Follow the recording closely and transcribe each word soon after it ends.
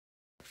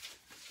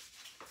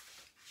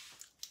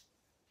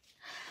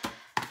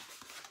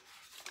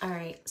All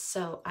right,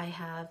 so I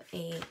have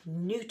a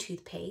new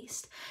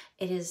toothpaste.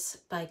 It is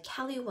by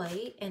Cali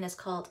White and it's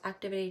called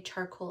Activated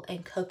Charcoal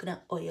and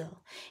Coconut Oil.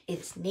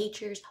 It's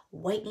nature's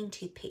whitening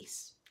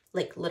toothpaste.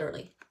 Like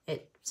literally,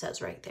 it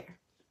says right there.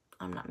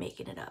 I'm not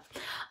making it up.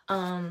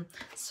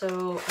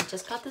 So I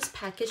just got this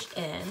packaged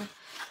in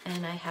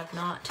and I have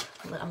not,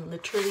 I'm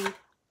literally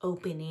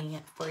opening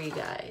it for you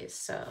guys.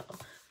 So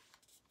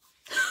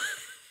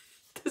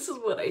this is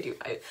what I do.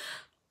 I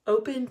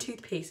open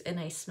toothpaste and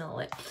I smell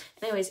it.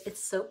 Anyways,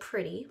 it's so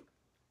pretty.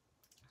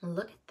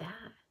 Look at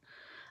that.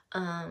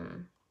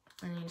 And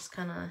you just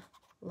kind of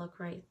look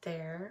right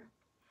there.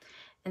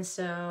 And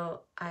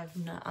so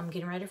I'm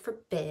getting ready for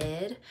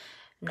bed.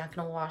 I'm not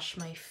gonna wash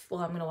my,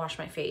 well, I'm gonna wash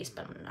my face,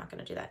 but I'm not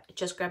gonna do that. I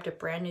just grabbed a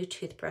brand new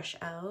toothbrush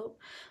out.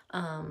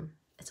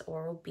 It's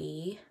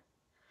Oral-B.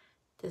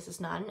 This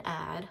is not an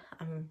ad.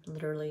 I'm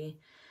literally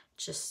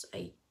just,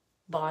 I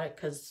bought it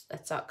because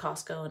it's at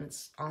Costco and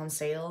it's on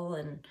sale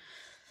and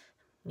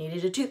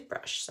needed a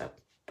toothbrush, so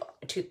bought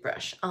a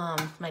toothbrush.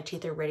 My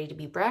teeth are ready to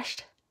be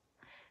brushed.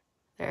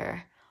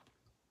 They're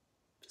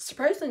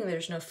surprisingly,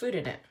 there's no food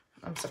in it.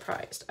 I'm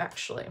surprised,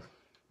 actually.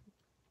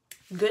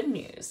 Good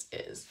news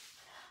is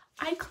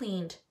I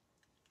cleaned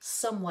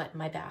somewhat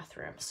my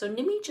bathroom. So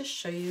let me just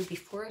show you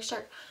before I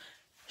start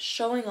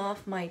showing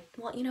off my,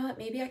 well, you know what?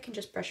 Maybe I can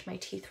just brush my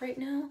teeth right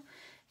now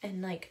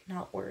and like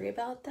not worry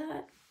about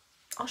that.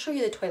 I'll show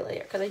you the toilet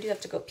later because I do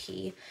have to go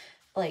pee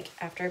like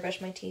after I brush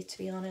my teeth, to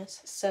be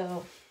honest.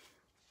 So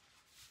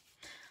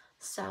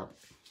God,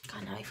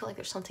 now I feel like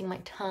there's something in my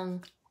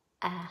tongue.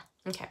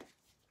 Okay.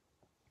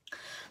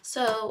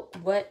 So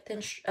what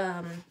then,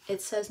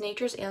 it says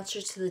nature's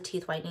answer to the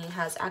teeth whitening. It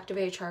has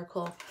activated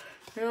charcoal.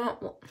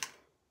 It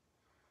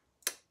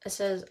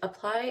says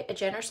apply a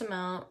generous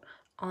amount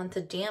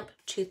onto damp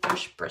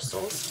toothbrush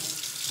bristles.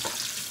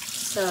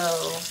 So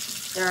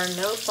there are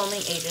no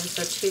foaming agents,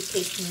 so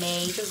toothpaste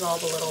may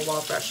dissolve a little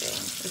while brushing.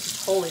 This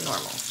is totally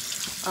normal.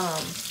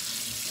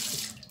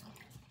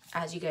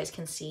 As you guys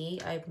can see,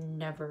 I've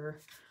never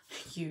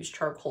used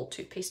charcoal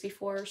toothpaste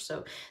before.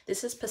 So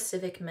this is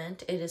Pacific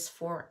Mint. It is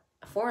 4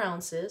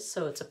 ounces,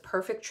 so it's a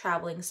perfect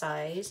traveling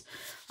size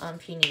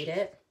if you need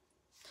it.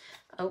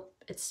 Oh,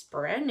 it's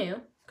brand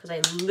new because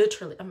I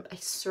literally, I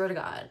swear to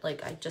God,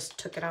 like I just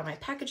took it out of my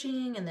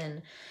packaging and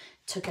then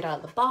took it out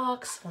of the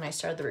box when I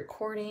started the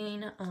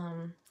recording.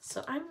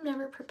 So I'm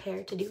never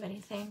prepared to do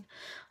anything,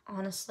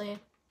 honestly.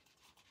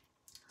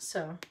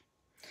 So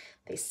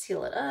they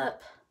seal it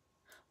up.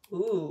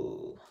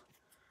 Ooh,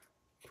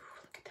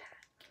 look at that.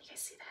 Can you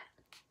guys see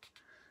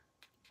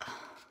that?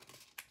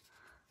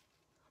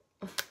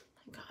 Oh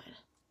my God.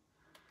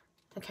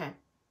 Okay.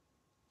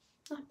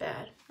 Not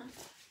bad. Not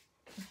bad.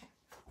 Okay.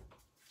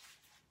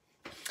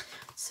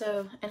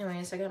 So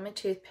anyways, I got my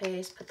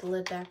toothpaste, put the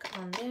lid back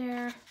on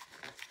there,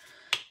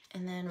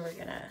 and then we're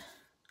gonna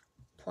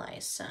apply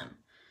some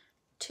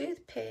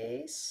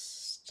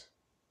toothpaste.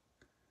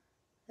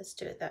 Let's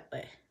do it that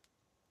way.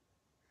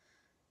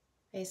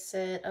 They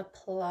said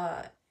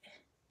apply.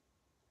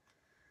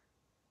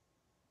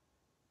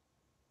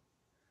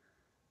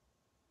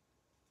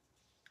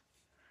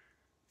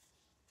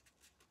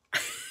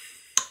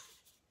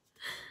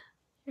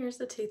 Here's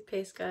the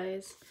toothpaste,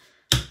 guys.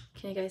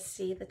 Can you guys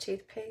see the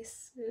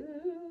toothpaste?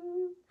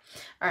 Ooh.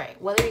 All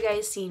right, whether you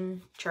guys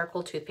seen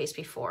charcoal toothpaste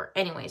before.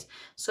 Anyways,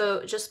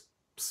 so just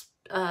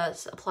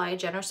apply a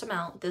generous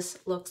amount. This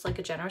looks like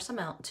a generous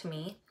amount to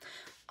me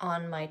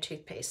on my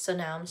toothpaste. So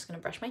now I'm just gonna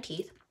brush my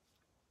teeth.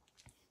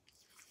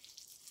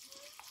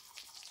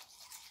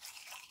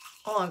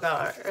 Oh my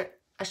God,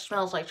 it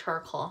smells like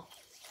charcoal.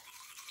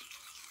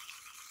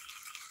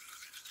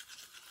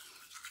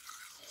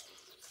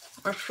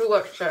 Let's see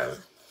what it says.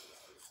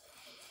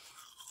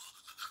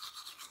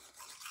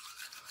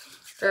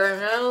 There are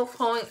no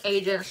foaming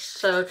agents,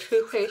 so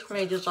toothpaste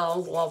may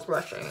dissolve while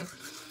brushing.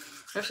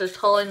 This is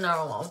totally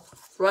normal.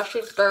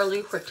 Brushing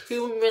thoroughly for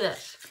 2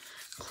 minutes.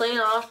 Clean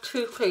off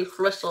toothpaste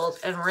bristles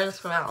and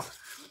rinse mouth.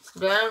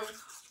 Then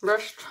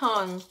brush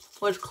tongue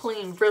with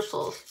clean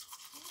bristles.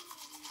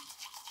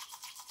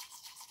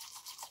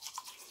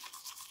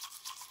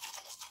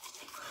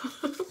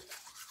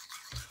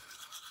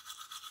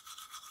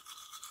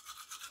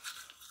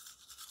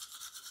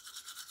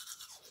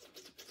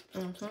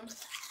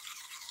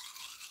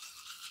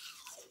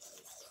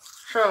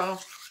 So,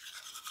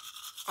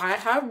 I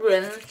have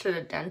been to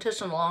the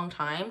dentist in a long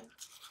time,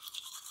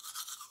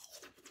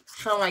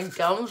 so my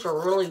gums are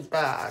really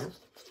bad.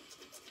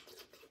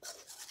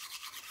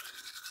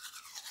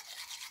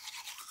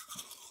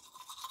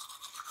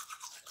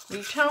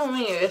 You tell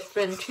me it's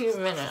been 2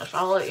 minutes,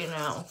 I'll let you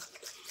know.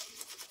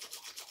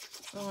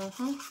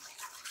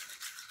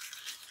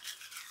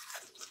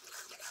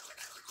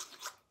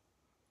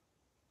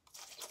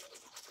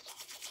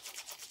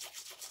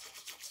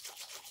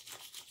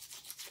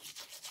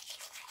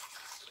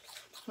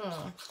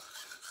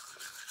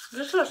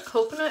 This has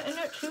coconut in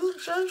it too,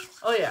 it says?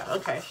 Oh yeah,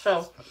 okay,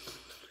 so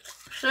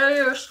share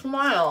your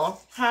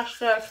smile,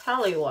 hashtag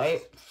Cali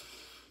White.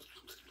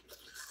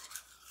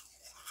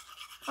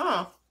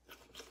 Oh.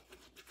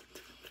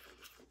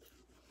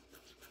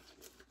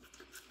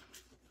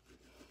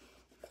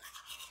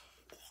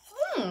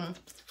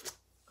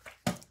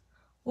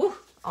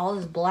 all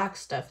this black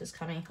stuff is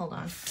coming. Hold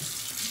on.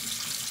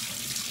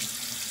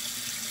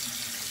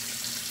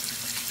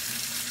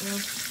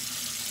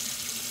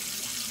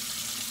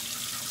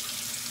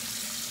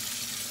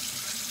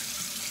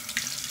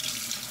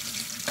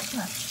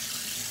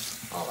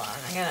 Hold on,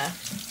 I gotta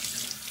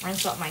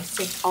rinse out my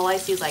sink. All I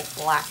see is like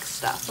black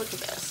stuff. Look at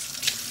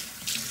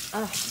this.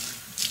 Ugh.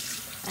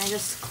 I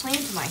just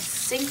cleaned my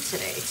sink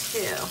today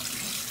too.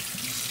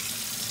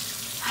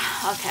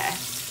 Okay.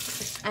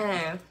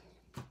 Anyway,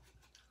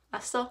 I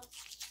still.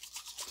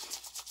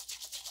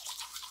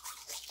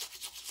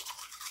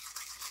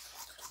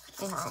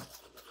 Okay.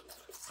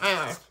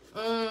 Anyway,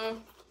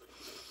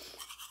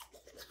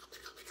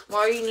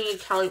 why you need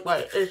Cali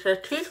White? It's a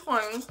tooth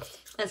cleaning.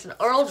 It's an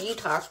oral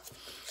detox,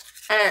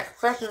 and it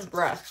freshens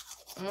breath.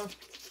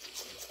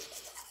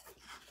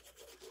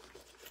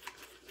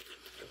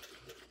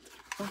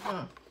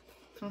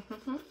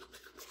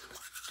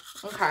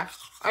 Okay,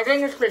 I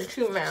think it's been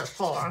 2 minutes.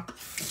 Hold on.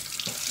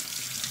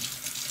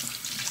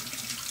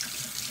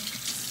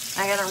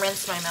 I gotta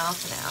rinse my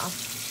mouth now.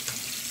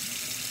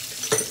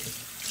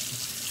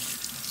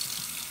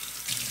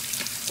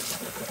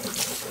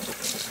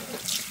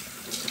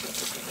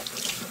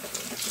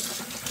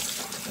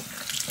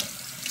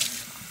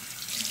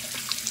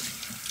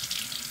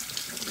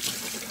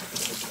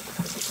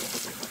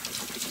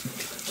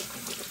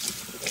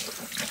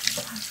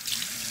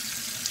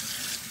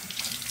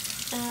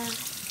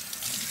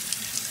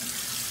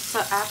 So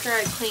after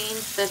I clean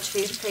the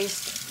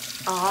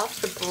toothpaste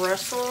off, the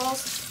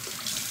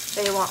bristles,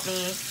 they want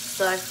me,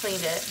 so I've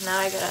cleaned it. Now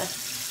I gotta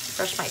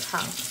brush my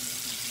tongue.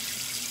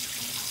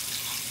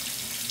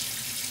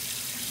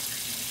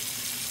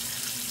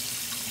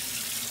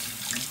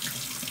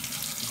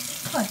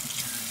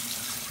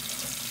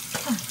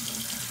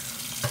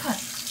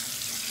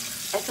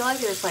 I feel like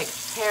there's like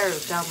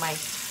hairs down my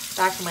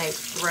back of my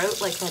throat,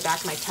 like my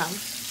back of my tongue.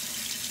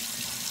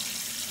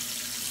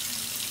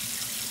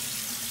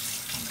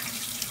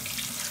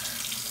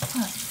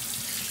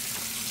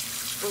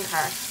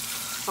 Okay,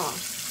 hold on.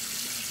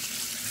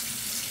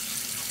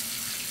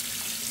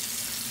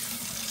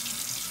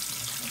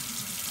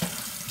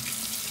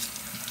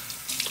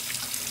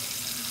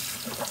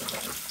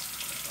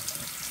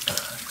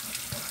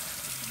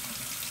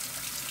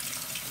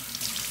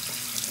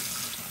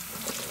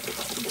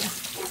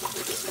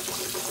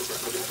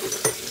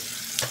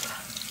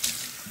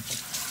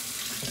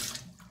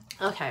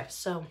 Okay,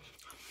 so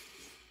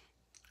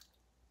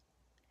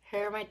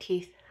here are my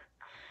teeth.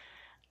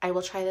 I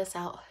will try this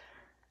out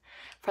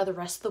for the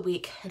rest of the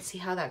week and see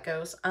how that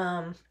goes.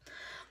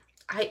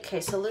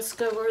 Okay, so let's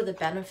go over the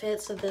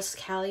benefits of this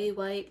Cali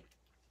White.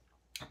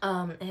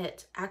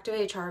 It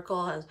activated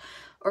charcoal, has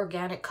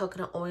organic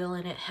coconut oil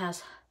in it,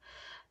 has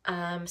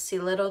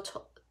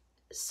xylitol,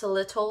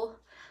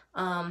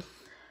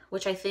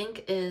 which I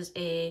think is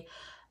a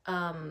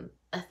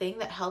thing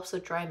that helps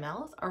with dry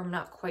mouth, or I'm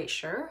not quite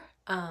sure.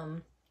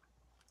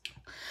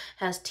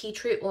 Has tea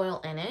tree oil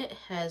in it,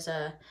 has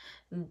a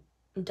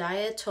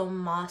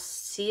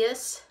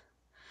diatomaceous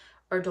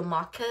or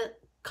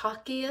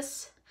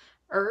domacaceous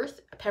earth,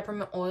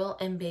 peppermint oil,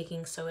 and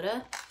baking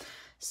soda.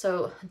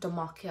 So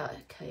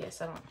domacaceous,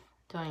 I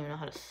don't even know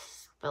how to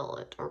spell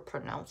it or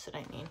pronounce it,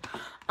 I mean.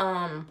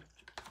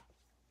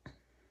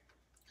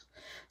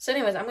 So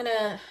anyways, I'm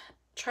gonna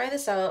try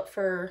this out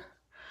for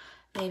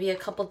maybe a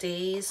couple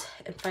days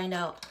and find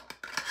out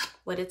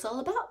what it's all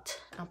about.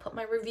 I'll put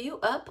my review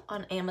up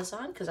on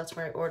Amazon because that's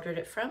where I ordered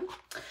it from.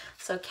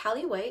 So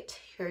Cali White,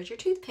 here's your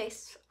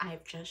toothpaste.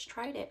 I've just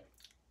tried it.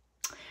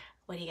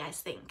 What do you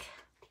guys think?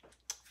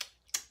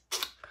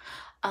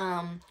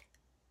 I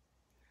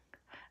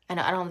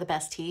know I don't have the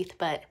best teeth,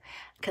 but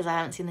because I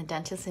haven't seen the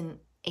dentist in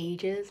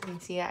ages, and you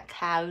see that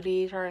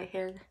cavities right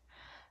here.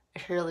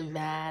 It's really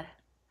bad.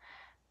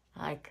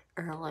 Like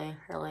really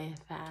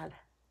bad.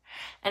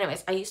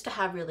 Anyways, I used to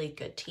have really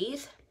good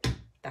teeth.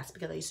 That's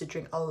because I used to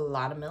drink a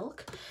lot of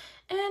milk,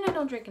 and I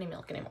don't drink any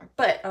milk anymore.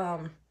 But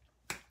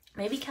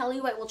maybe Cali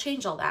White will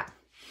change all that.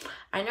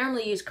 I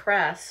normally use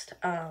Crest,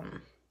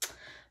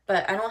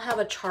 but I don't have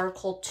a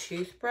charcoal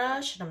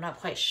toothbrush, and I'm not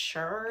quite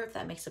sure if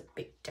that makes a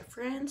big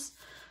difference.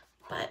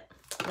 But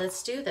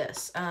let's do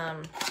this.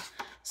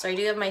 So I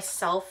do have my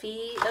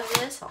selfie of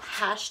this. I'll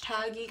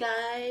hashtag you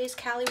guys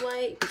Cali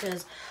White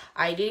because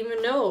I didn't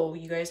even know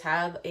you guys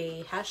have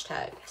a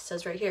hashtag. It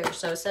says right here.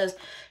 So it says,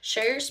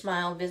 share your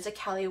smile. Visit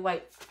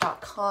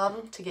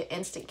CaliWhite.com to get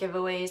instant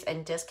giveaways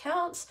and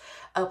discounts.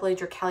 Upload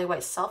your Cali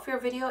White selfie or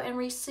video and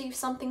receive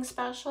something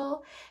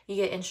special. You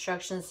get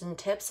instructions and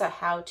tips at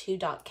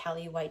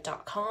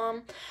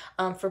howto.caliwhite.com.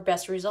 For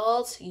best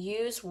results,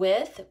 use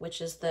with, which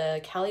is the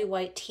Cali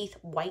White Teeth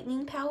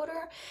Whitening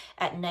Powder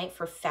at night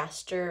for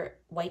faster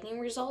whitening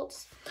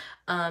results.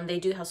 They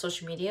do have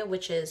social media,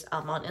 which is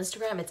on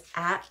Instagram, it's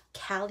at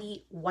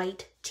Cali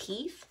White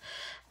Teeth.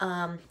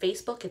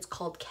 Facebook, it's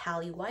called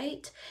Cali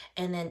White.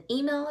 And then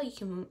email, you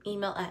can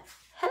email at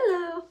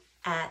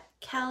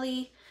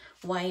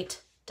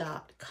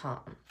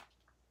hello@caliwhite.com.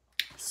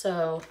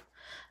 So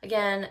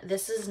again,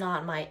 this is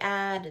not my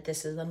ad.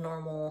 This is a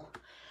normal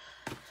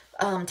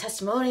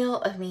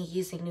testimonial of me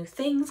using new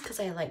things, because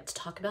I like to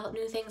talk about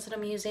new things that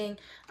I'm using.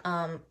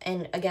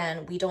 And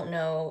again, we don't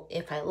know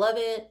if I love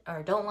it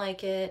or don't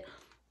like it.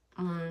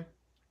 All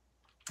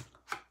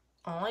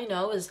I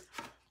know is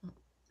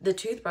the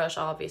toothbrush,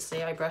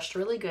 obviously, I brushed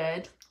really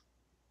good.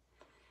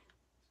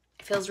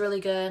 It feels really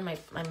good. My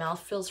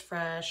mouth feels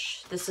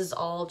fresh. This is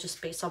all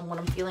just based on what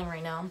I'm feeling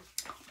right now.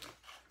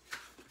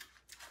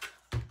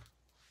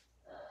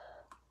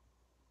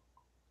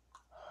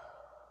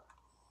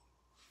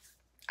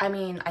 I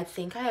mean, I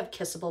think I have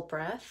kissable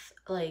breath.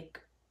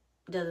 Like,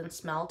 doesn't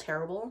smell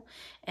terrible.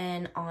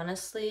 And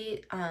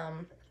honestly,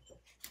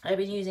 I've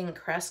been using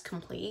Crest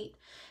Complete,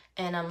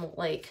 and I'm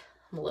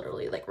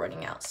literally like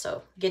running out.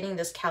 So getting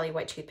this Cali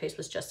White toothpaste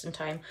was just in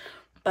time.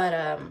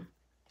 But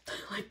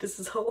like this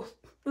is all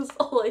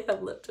I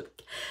have left of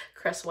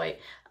Crest White.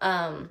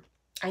 I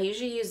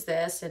usually use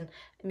this, and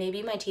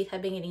maybe my teeth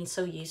have been getting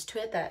so used to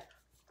it that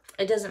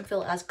it doesn't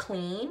feel as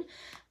clean.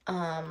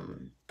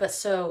 But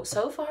so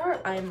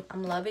far I'm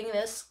loving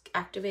this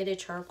activated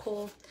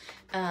charcoal.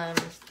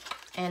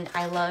 And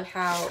I love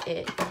how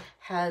it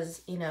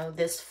has, you know,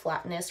 this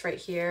flatness right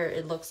here.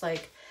 It looks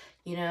like,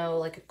 you know,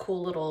 like a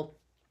cool little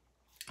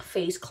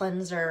face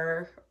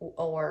cleanser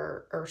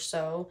or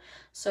so.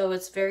 So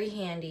it's very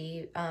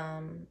handy.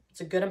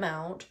 It's a good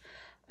amount.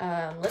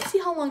 Let's see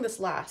how long this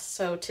lasts.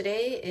 So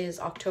today is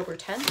October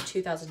 10th,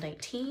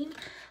 2019.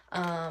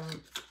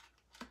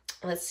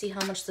 Let's see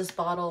how much this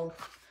bottle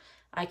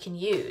I can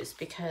use,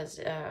 because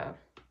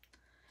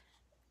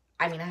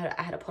I mean,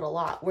 I had to put a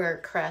lot,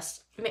 where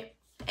Crest, I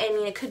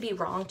mean, it could be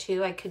wrong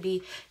too. I could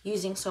be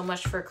using so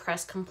much for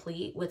Crest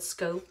Complete with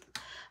Scope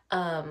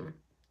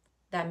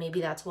that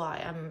maybe that's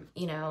why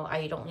you know,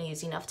 I don't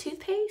use enough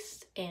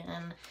toothpaste,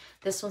 and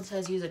this one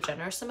says use a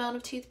generous amount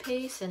of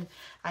toothpaste, and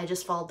I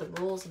just followed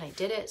the rules and I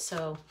did it.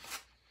 So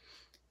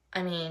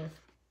I mean,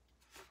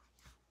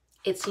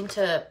 it seemed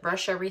to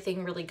brush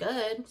everything really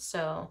good.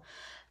 So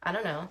I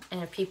don't know.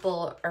 And if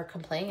people are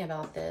complaining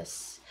about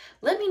this,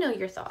 let me know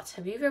your thoughts.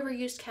 Have you ever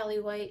used Cali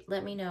White?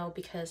 Let me know,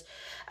 because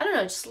I don't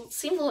know, it just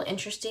seemed a little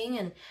interesting.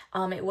 And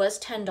it was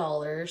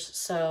 $10,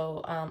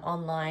 so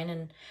online,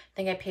 and I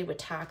think I paid with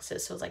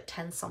taxes, so it was like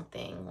 10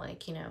 something.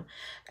 Like, you know,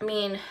 I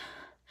mean,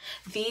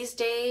 these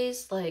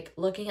days, like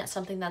looking at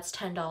something that's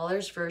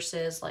 $10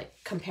 versus like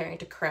comparing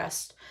to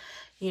Crest,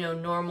 you know,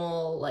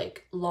 normal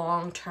like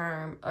long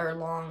term or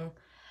long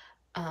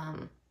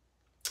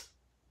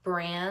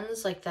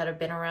brands like that have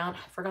been around,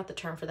 I forgot the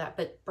term for that,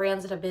 but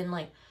brands that have been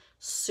like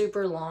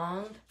super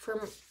long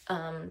for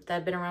that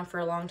have been around for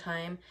a long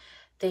time,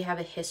 they have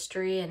a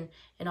history, and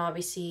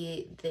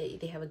obviously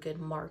they have a good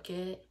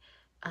market.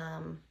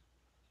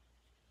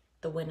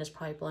 The wind is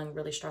probably blowing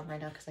really strong right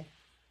now because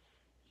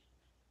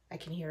I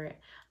can hear it.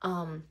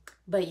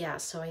 But yeah,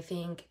 so I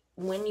think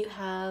when you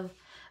have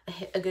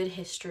a good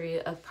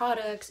history of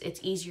products, it's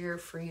easier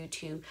for you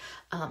to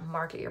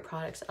market your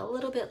products at a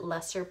little bit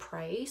lesser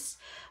price.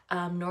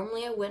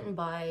 Normally I wouldn't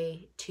buy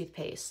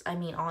toothpaste. I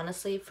mean,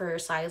 honestly, for a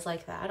size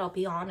like that, I'll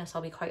be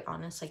quite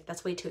honest, like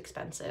that's way too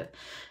expensive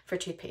for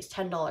toothpaste.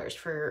 $10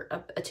 for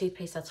a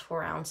toothpaste that's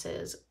 4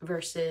 ounces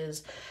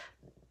versus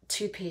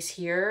toothpaste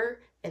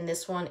here, and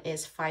this one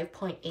is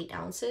 5.8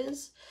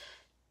 ounces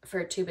for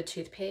a tube of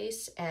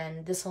toothpaste,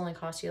 and this only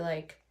costs you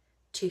like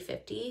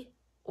 $2.50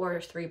 or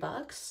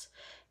 $3,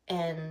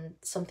 and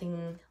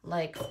something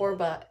like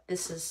 $4,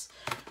 this is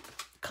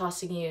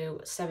costing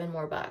you $7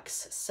 more.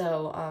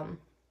 So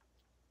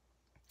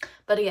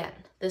but again,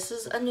 this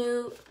is a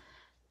new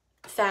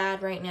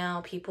fad right now.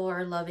 People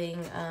are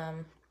loving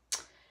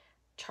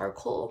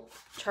charcoal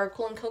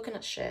and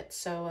coconut shit.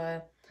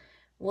 So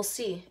we'll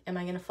see. Am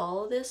I gonna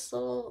follow this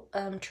little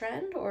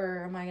trend,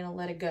 or am I gonna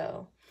let it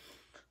go?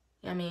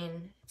 I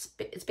mean,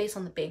 it's based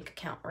on the bank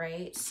account,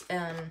 right?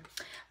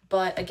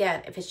 But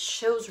again, if it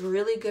shows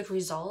really good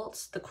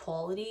results, the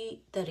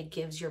quality that it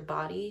gives your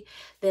body,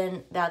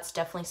 then that's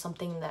definitely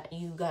something that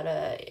you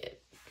gotta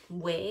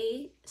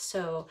weigh.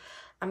 So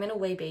I'm gonna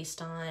weigh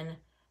based on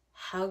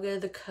how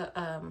good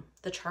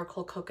the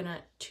charcoal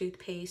coconut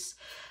toothpaste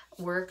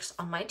works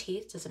on my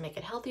teeth. Does it make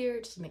it healthier?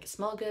 Does it make it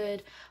smell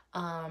good?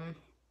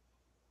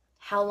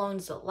 How long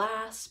does it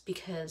last?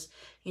 Because,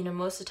 you know,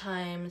 most of the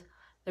time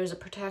there's a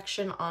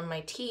protection on my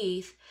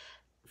teeth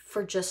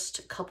for just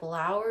a couple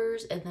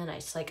hours, and then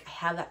it's like I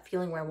have that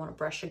feeling where I want to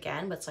brush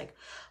again, but it's like,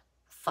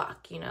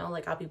 fuck, you know,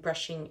 like I'll be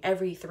brushing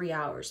every 3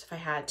 hours if I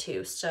had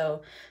to.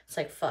 So it's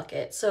like, fuck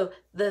it. So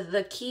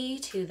the key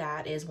to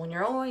that is when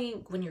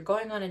you're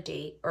going on a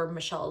date, or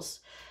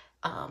Michelle's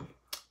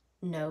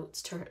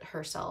notes to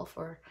herself,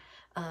 or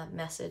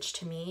message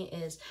to me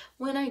is,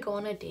 when I go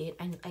on a date,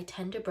 I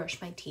tend to brush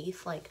my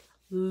teeth like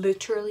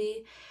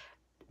literally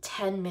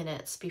 10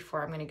 minutes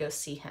before I'm going to go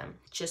see him,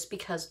 just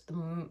because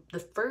the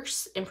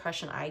first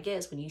impression I get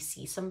is when you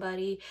see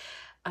somebody,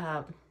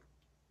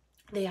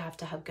 they have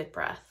to have good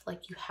breath.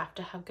 Like, you have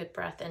to have good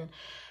breath,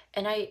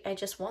 and I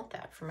just want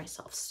that for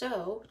myself.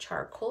 So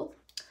charcoal,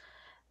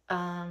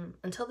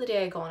 until the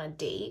day I go on a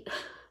date,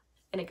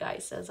 and a guy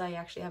says I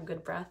actually have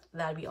good breath,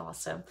 that'd be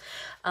awesome.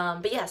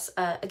 But yes,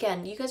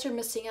 again, you guys are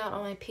missing out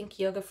on my Pink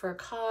Yoga for a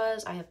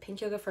Cause. I have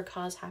Pink Yoga for a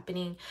Cause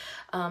happening.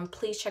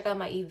 Please check out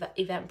my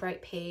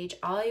Eventbrite page.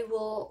 I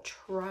will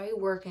try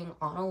working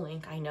on a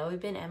link. I know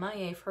I've been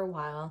MIA for a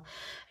while.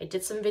 I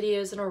did some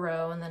videos in a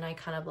row and then I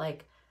kind of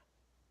like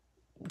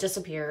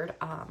disappeared.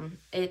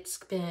 It's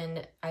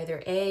been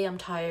either A, I'm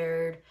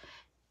tired,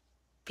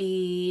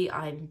 B,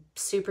 I'm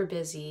super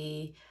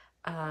busy.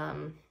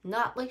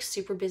 Not like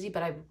super busy,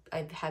 but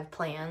I have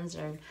plans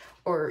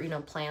or you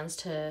know, plans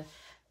to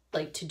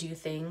like to do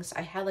things.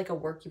 I had like a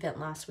work event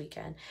last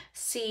weekend.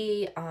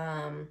 C,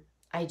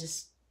 I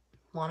just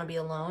want to be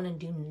alone and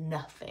do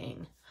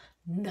nothing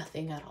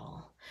at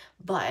all.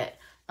 But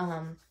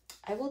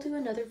I will do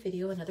another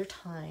video another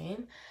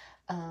time.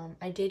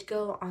 I did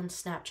go on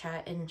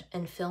Snapchat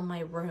and film my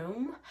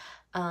room.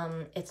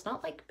 It's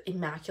not like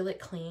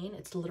immaculate clean,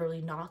 it's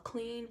literally not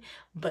clean,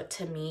 but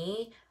to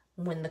me,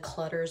 when the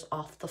clutter's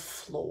off the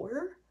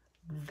floor,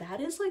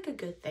 that is like a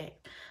good thing.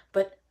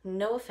 But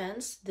no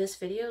offense, this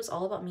video is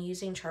all about me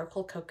using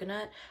charcoal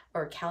coconut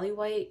or Cali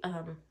White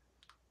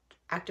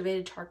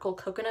activated charcoal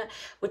coconut,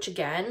 which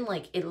again,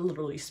 like it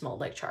literally smelled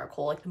like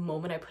charcoal. Like the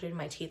moment I put it in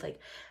my teeth, like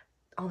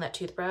on that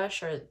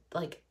toothbrush, or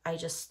like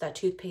that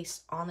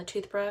toothpaste on the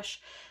toothbrush,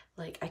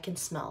 like I can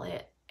smell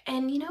it.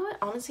 And you know what,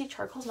 honestly,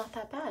 charcoal's not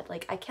that bad.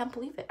 Like I can't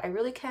believe it. I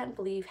really can't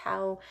believe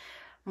how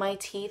my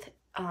teeth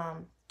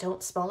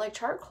don't smell like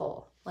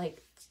charcoal.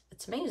 Like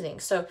it's amazing.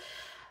 So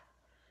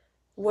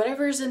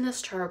whatever's in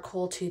this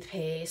charcoal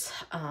toothpaste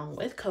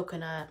with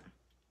coconut,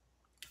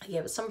 I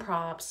gave it some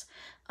props.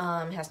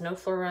 It has no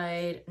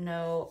fluoride,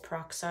 no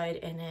peroxide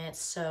in it,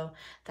 so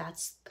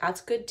that's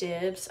good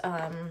dibs.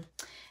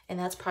 And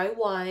that's probably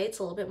why it's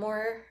a little bit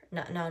more,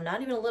 no,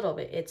 not even a little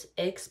bit, it's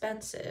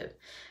expensive,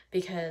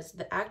 because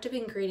the active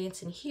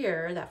ingredients in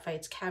here that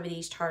fights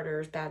cavities,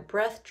 tartars, bad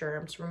breath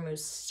germs,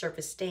 removes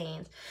surface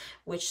stains,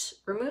 which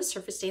removes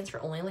surface stains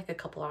for only like a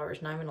couple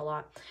hours, not even a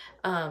lot.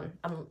 I'm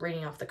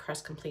reading off the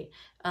Crest Complete.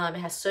 It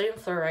has sodium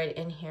fluoride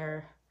in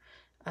here.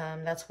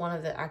 That's one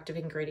of the active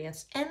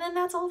ingredients. And then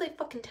that's all they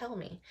fucking tell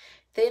me.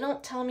 They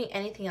don't tell me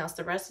anything else.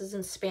 The rest is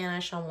in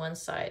Spanish on one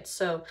side.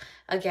 So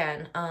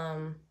again,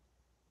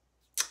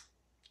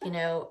 you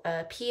know,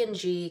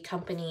 P&G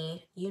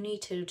company, you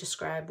need to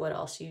describe what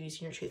else you use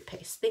in your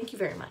toothpaste. Thank you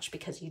very much,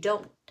 because you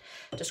don't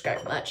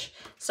describe much.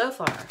 So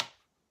far,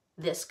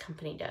 this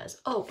company does.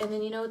 Oh, and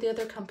then you know the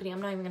other company, I'm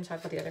not even going to talk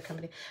about the other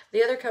company.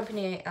 The other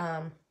company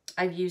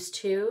I've used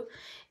too,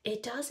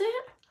 it doesn't,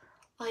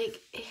 like,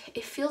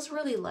 it feels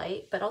really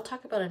light, but I'll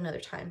talk about it another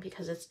time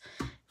because it's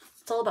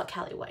all about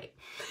Cali White.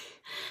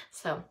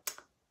 So,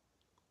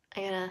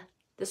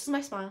 this is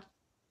my smile.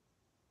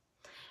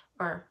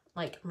 Or,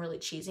 like, I'm really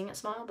cheesing at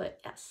smile, but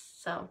yes,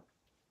 so.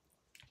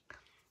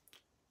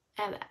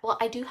 And, well,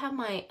 I do have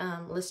my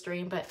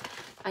Listerine, but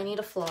I need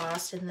a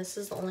floss, and this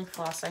is the only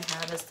floss I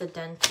have is the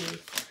Denti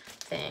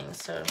thing.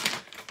 So,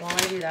 while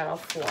I do that, I'll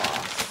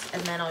floss,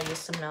 and then I'll use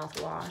some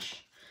mouthwash.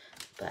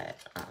 But,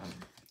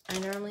 I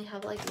normally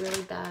have like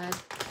really bad,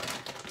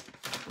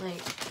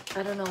 like,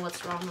 I don't know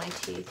what's wrong with my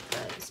teeth,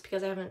 but it's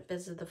because I haven't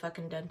visited the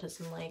fucking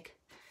dentist in like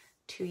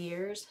 2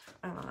 years.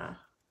 I don't know.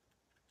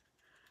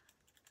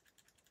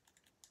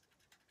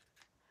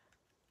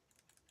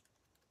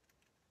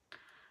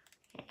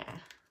 Yeah.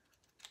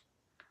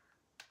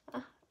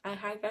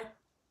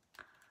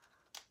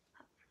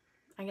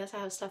 I guess I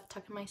have stuff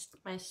stuck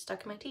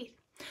in my teeth.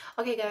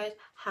 Okay, guys,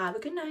 have a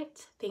good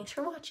night. Thanks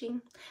for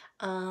watching.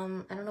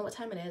 I don't know what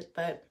time it is,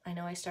 but I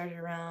know I started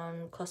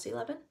around close to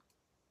 11.